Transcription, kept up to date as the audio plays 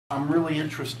I'm really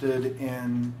interested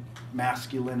in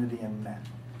masculinity in men.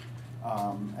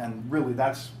 And really,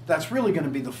 that's really going to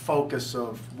be the focus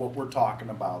of what we're talking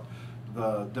about,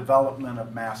 the development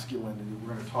of masculinity.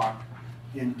 We're going to talk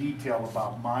in detail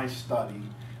about my study.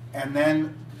 And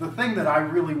then the thing that I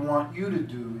really want you to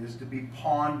do is to be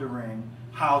pondering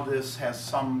how this has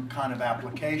some kind of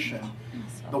application.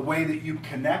 The way that you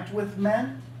connect with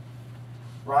men,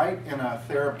 right, in a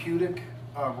therapeutic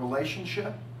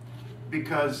relationship.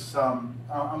 Because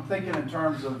I'm thinking in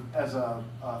terms of, as a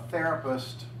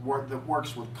therapist that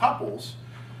works with couples,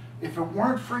 if it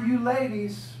weren't for you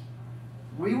ladies,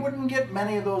 we wouldn't get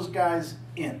many of those guys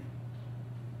in.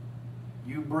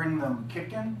 You bring them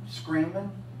kicking,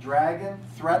 screaming, dragging,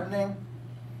 threatening,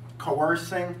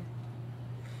 coercing,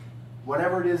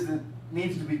 whatever it is that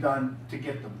needs to be done to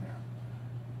get them there.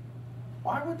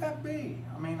 Why would that be?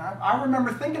 I mean, I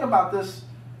remember thinking about this.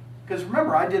 Because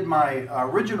remember, I did my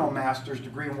original master's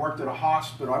degree and worked at a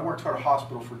hospital. I worked at a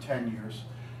hospital for 10 years.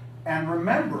 And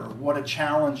remember what a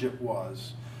challenge it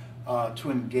was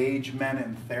to engage men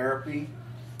in therapy.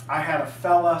 I had a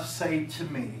fella say to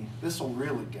me, this will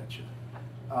really get you.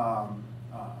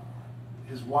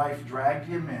 His wife dragged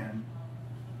him in,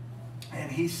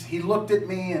 and he looked at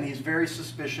me, and he's very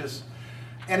suspicious.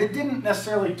 And it didn't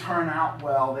necessarily turn out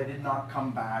well. They did not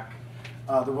come back.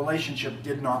 The relationship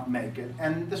did not make it.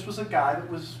 And this was a guy that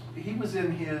was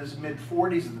in his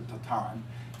mid-40s at the time.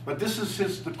 But this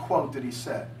is the quote that he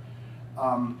said.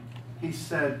 He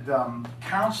said,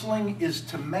 counseling is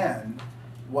to men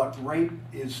what rape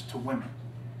is to women.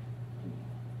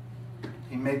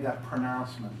 He made that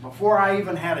pronouncement before I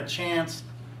even had a chance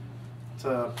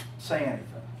to say anything.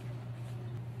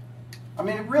 I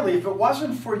mean, really, if it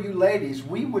wasn't for you ladies,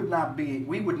 we would not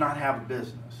have a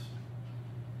business.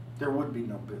 There would be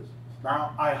no business.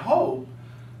 Now, I hope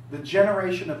the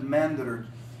generation of men that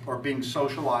are being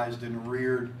socialized and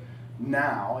reared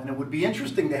now, and it would be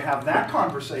interesting to have that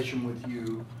conversation with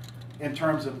you in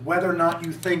terms of whether or not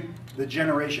you think the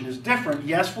generation is different.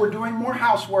 Yes, we're doing more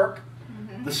housework.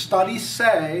 Mm-hmm. The studies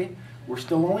say we're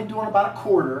still only doing about a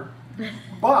quarter,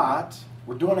 but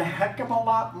we're doing a heck of a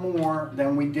lot more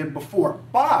than we did before.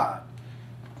 But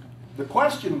the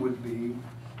question would be,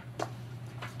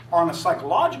 on a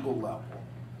psychological level,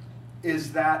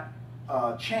 is that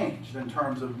changed in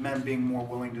terms of men being more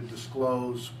willing to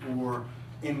disclose or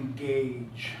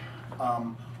engage,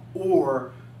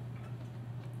 or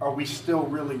are we still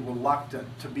really reluctant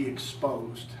to be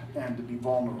exposed and to be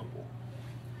vulnerable?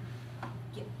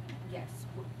 Yes,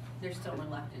 they're still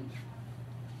reluctant.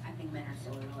 I think men are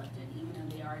still reluctant, even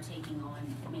though they are taking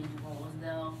on major roles.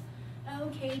 They'll,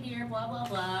 okay dear, blah, blah,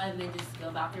 blah, and then just go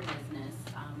about their business.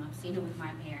 I've seen it with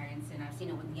my parents, and I've seen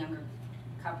it with younger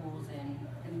couples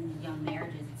and young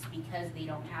marriages. It's because they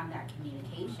don't have that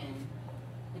communication.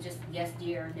 It's just, yes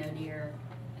dear, no dear,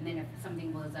 and then if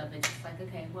something blows up, it's just like,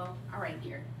 okay, well, all right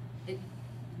dear.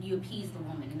 You appease the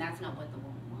woman, and that's not what the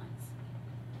woman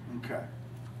wants. Okay.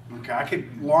 Okay, I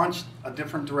could launch a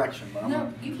different direction, but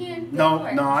no, you can. No,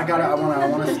 I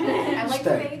want to I like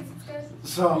stay. The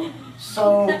So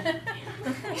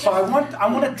I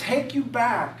want to take you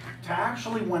back to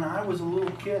actually when I was a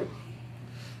little kid.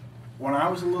 When I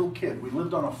was a little kid, we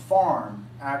lived on a farm.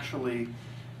 Actually,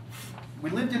 we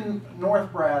lived in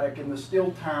North Braddock in the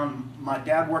steel town. My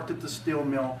dad worked at the steel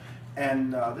mill,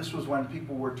 and this was when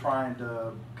people were trying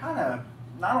to kind of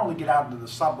not only get out into the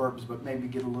suburbs, but maybe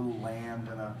get a little land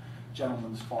and a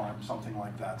gentleman's farm, something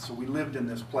like that. So we lived in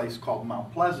this place called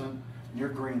Mount Pleasant near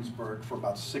Greensburg for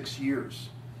about 6 years.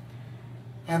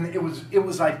 And it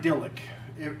was idyllic.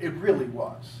 It really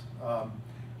was.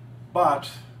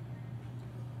 But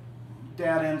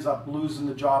Dad ends up losing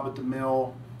the job at the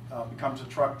mill, becomes a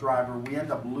truck driver. We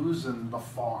end up losing the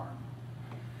farm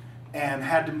and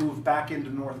had to move back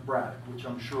into North Braddock, which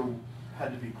I'm sure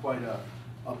had to be quite a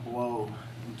blow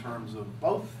in terms of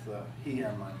both he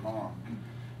and my mom.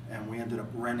 And we ended up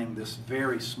renting this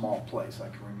very small place, I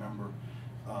can remember,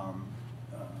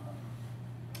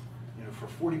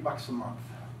 for $40 a month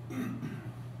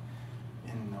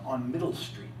on Middle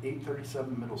Street,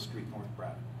 837 Middle Street, North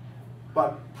Braddock.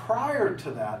 But prior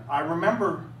to that, I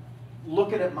remember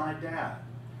looking at my dad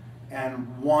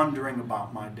and wondering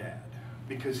about my dad,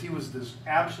 because he was this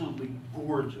absolutely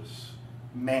gorgeous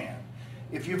man.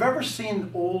 If you've ever seen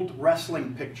old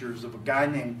wrestling pictures of a guy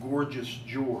named Gorgeous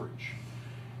George,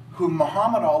 who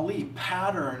Muhammad Ali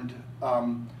patterned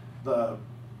the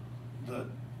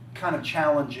kind of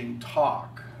challenging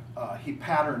talk, he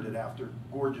patterned it after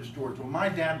Gorgeous George. Well, my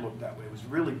dad looked that way. He was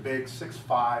really big,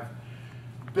 6'5",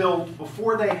 built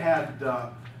before they had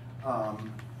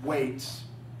weights.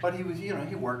 but he was,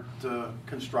 he worked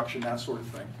construction, that sort of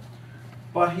thing.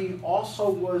 But he also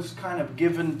was kind of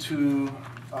given to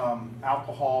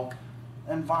alcohol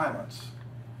and violence.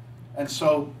 And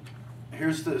so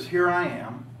here I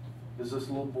am, is this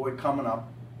little boy coming up.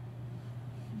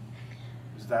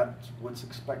 Is that what's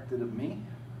expected of me?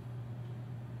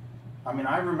 I mean,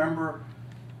 I remember,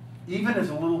 even as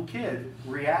a little kid,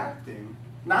 reacting,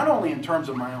 not only in terms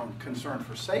of my own concern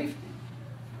for safety,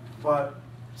 but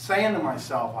saying to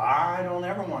myself, I don't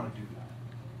ever want to do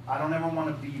that. I don't ever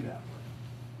want to be that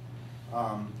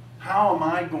way. How am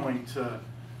I going to,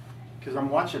 because I'm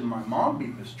watching my mom be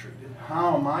mistreated,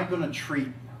 how am I going to treat,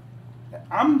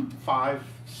 I'm 5,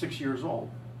 6 years old,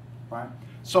 right?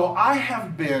 So I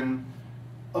have been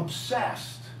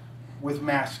obsessed with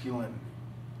masculinity,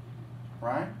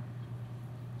 right?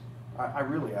 I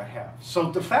have.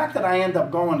 So the fact that I end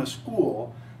up going to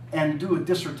school and do a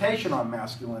dissertation on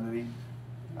masculinity,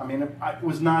 I mean, it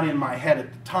was not in my head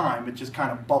at the time. It just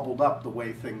kind of bubbled up the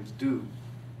way things do.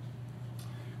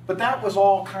 But that was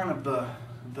all kind of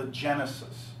the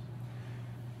genesis.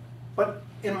 But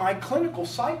in my clinical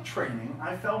psych training,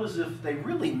 I felt as if they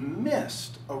really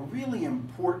missed a really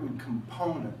important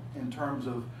component in terms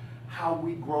of how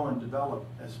we grow and develop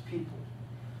as people.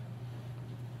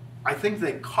 I think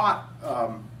they caught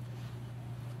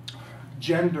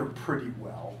gender pretty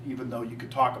well, even though you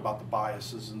could talk about the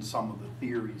biases in some of the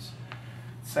theories,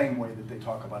 same way that they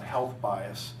talk about health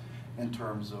bias in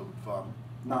terms of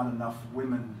not enough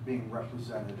women being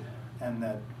represented, and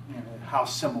that, how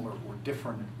similar or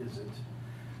different is it.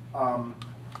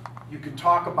 You can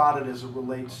talk about it as it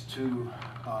relates to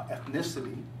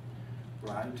ethnicity,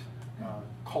 right?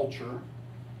 Culture,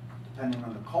 depending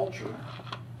on the culture.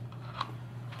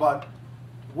 But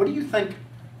what do you think,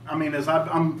 I mean, as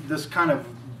I'm this kind of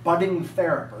budding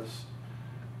therapist,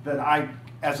 that I,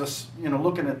 as a,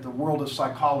 looking at the world of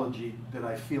psychology, that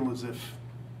I feel as if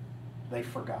they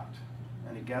forgot.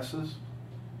 Any guesses?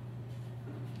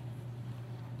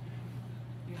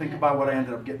 Think about what I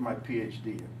ended up getting my PhD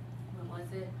in. What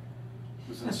was it? It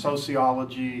was in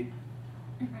sociology.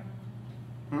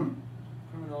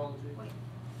 Criminology.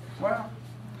 Well,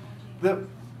 the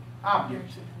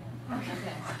object. Okay.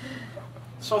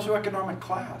 Socioeconomic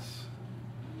class.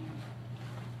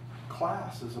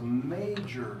 Class is a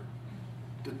major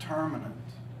determinant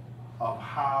of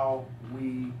how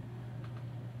we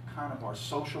kind of are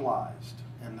socialized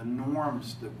and the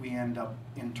norms that we end up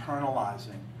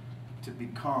internalizing to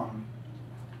become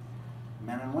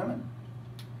men and women.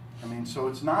 I mean, so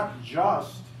it's not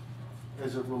just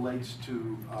as it relates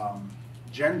to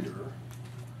gender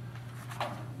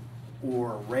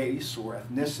or race or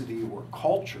ethnicity or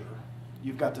culture.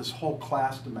 You've got this whole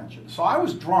class dimension. So I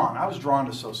was drawn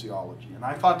to sociology, and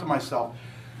I thought to myself,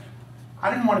 I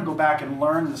didn't want to go back and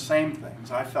learn the same things.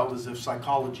 I felt as if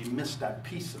psychology missed that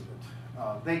piece of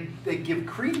it. They give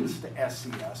credence to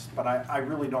SES, but I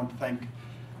really don't think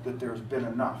that there's been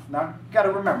enough. Now, you've got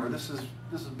to remember, this is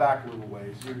back a little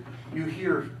ways. You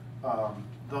hear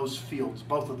those fields,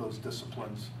 both of those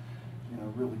disciplines,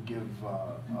 really give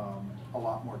a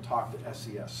lot more talk to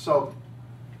SES. So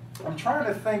I'm trying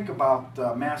to think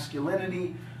about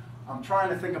masculinity. I'm trying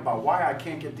to think about why I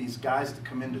can't get these guys to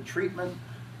come into treatment,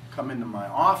 come into my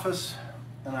office,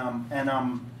 and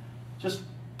I'm just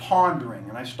pondering.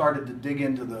 And I started to dig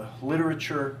into the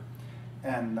literature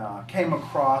and came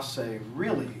across a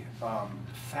really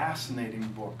fascinating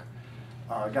book.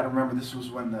 I got to remember, this was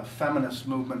when the feminist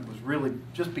movement was really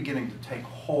just beginning to take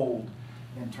hold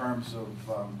in terms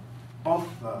of both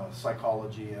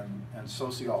psychology and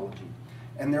sociology.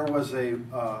 And there was a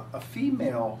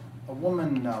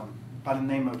woman by the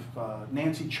name of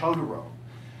Nancy Chodorow,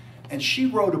 and she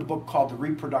wrote a book called The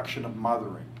Reproduction of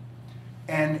Mothering.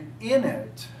 And in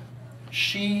it,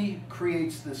 she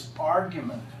creates this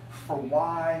argument for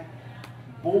why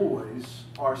boys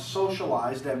are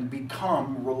socialized and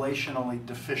become relationally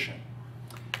deficient.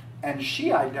 And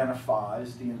she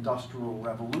identifies the Industrial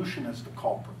Revolution as the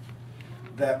culprit.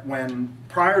 That when,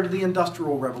 prior to the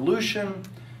Industrial Revolution,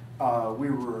 we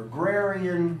were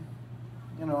agrarian,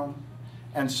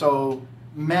 and so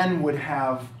men would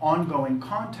have ongoing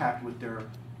contact with their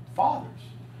fathers.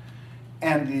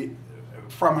 And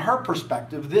from her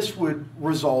perspective, this would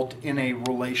result in a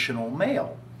relational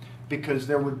male, because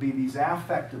there would be these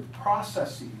affective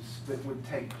processes that would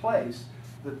take place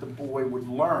that the boy would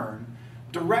learn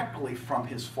directly from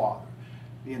his father.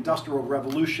 The Industrial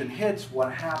Revolution hits,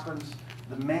 what happens?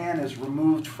 The man is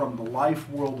removed from the life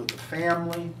world of the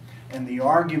family, and the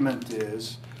argument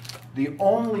is the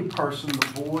only person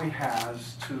the boy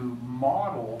has to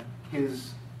model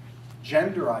his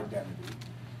gender identity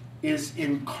is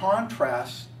in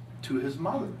contrast to his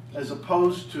mother, as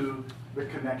opposed to the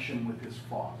connection with his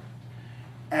father.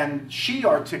 And she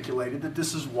articulated that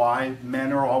this is why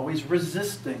men are always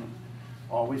resisting,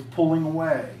 always pulling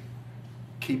away,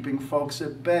 keeping folks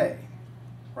at bay,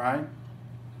 right?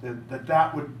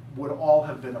 That would all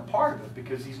have been a part of it,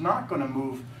 because he's not going to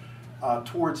move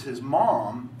towards his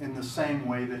mom in the same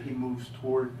way that he moves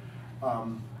toward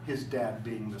his dad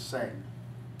being the same.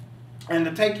 And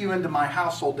to take you into my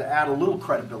household to add a little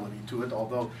credibility to it,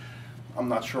 although I'm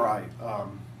not sure I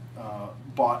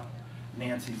bought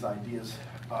Nancy's ideas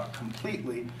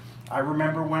completely, I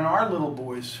remember when our little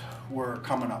boys were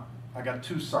coming up. I got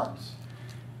 2 sons.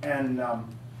 And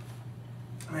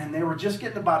they were just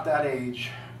getting about that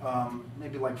age,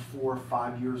 maybe like 4 or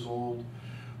 5 years old,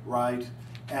 right?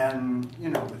 And, you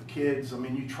know, with kids, I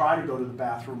mean, you try to go to the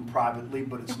bathroom privately,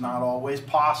 but it's not always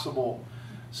possible.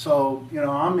 So, you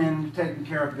know, I'm in taking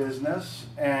care of business,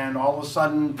 and all of a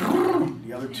sudden,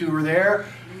 the other 2 are there,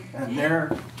 and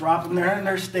they're dropping there, and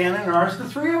they're standing, and there's the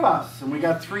 3 of us. And we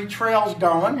got 3 trails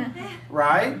going,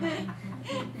 right?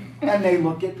 And they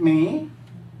look at me,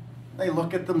 they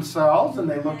look at themselves, and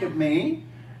they look at me,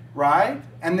 right?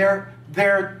 And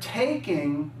they're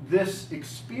taking this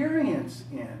experience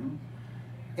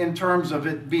in terms of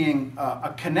it being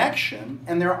a connection,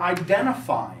 and they're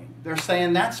identifying. They're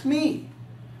saying, that's me.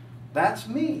 That's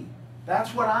me.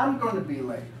 That's what I'm going to be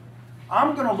later.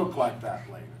 I'm going to look like that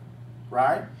later,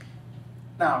 right?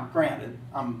 Now, granted,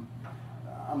 I'm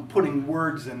putting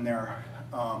words in their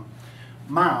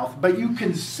mouth, but you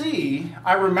can see,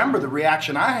 I remember the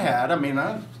reaction I had. I mean,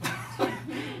 I'm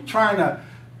trying to,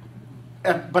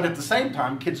 but at the same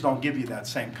time, kids don't give you that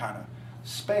same kind of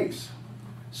space.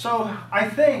 So I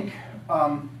think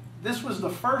this was the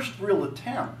first real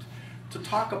attempt to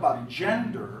talk about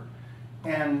gender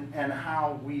and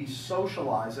how we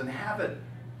socialize and have it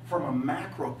from a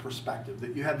macro perspective,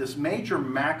 that you had this major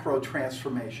macro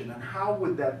transformation, and how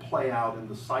would that play out in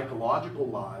the psychological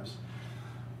lives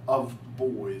of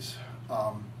boys,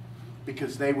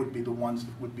 because they would be the ones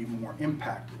that would be more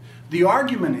impacted. The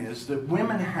argument is that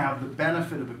women have the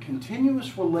benefit of a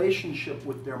continuous relationship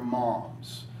with their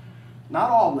moms.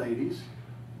 Not all ladies,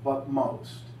 but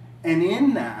most. And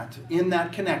in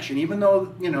that connection, even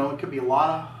though, you know, it could be a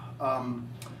lot of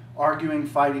arguing,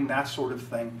 fighting, that sort of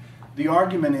thing, the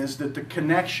argument is that the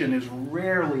connection is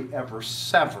rarely ever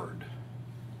severed,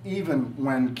 even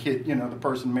when the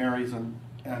person marries and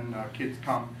kids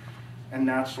come and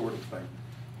that sort of thing.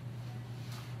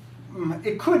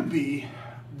 It could be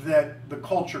that the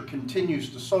culture continues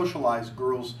to socialize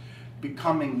girls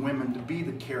becoming women to be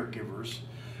the caregivers.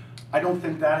 I don't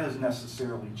think that has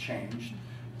necessarily changed.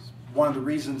 One of the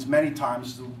reasons many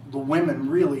times the women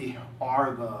really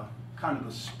are the kind of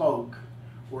the spoke,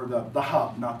 or the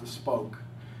hub, not the spoke.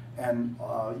 And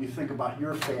you think about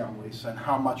your families and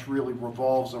how much really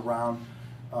revolves around,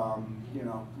 you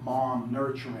know, mom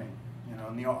nurturing. You know,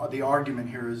 and the argument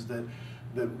here is that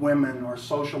women are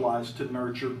socialized to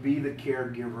nurture, be the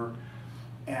caregiver,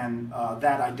 and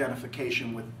that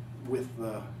identification with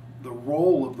the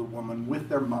role of the woman with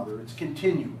their mother, it's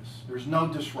continuous. There's no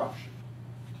disruption.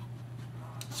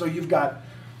 So you've got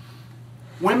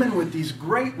women with these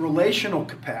great relational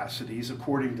capacities,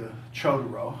 according to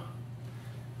Chodorow,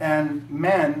 and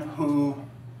men who,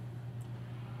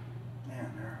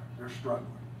 man, they're struggling,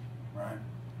 right?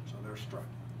 So they're struggling.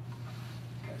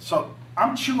 Okay, so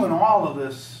I'm chewing all of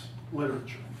this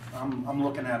literature. I'm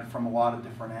looking at it from a lot of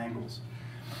different angles.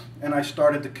 And I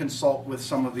started to consult with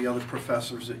some of the other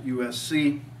professors at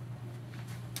USC,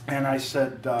 and I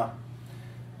said,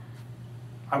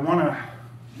 I want to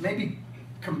maybe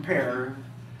compare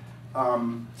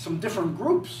some different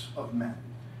groups of men.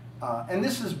 And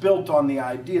this is built on the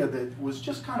idea that was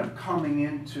just kind of coming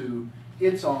into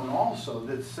its own also,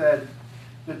 that said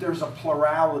that there's a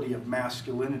plurality of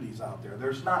masculinities out there.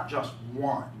 There's not just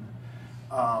one.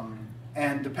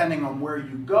 And depending on where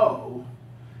you go,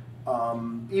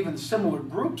 even similar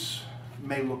groups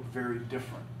may look very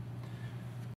different.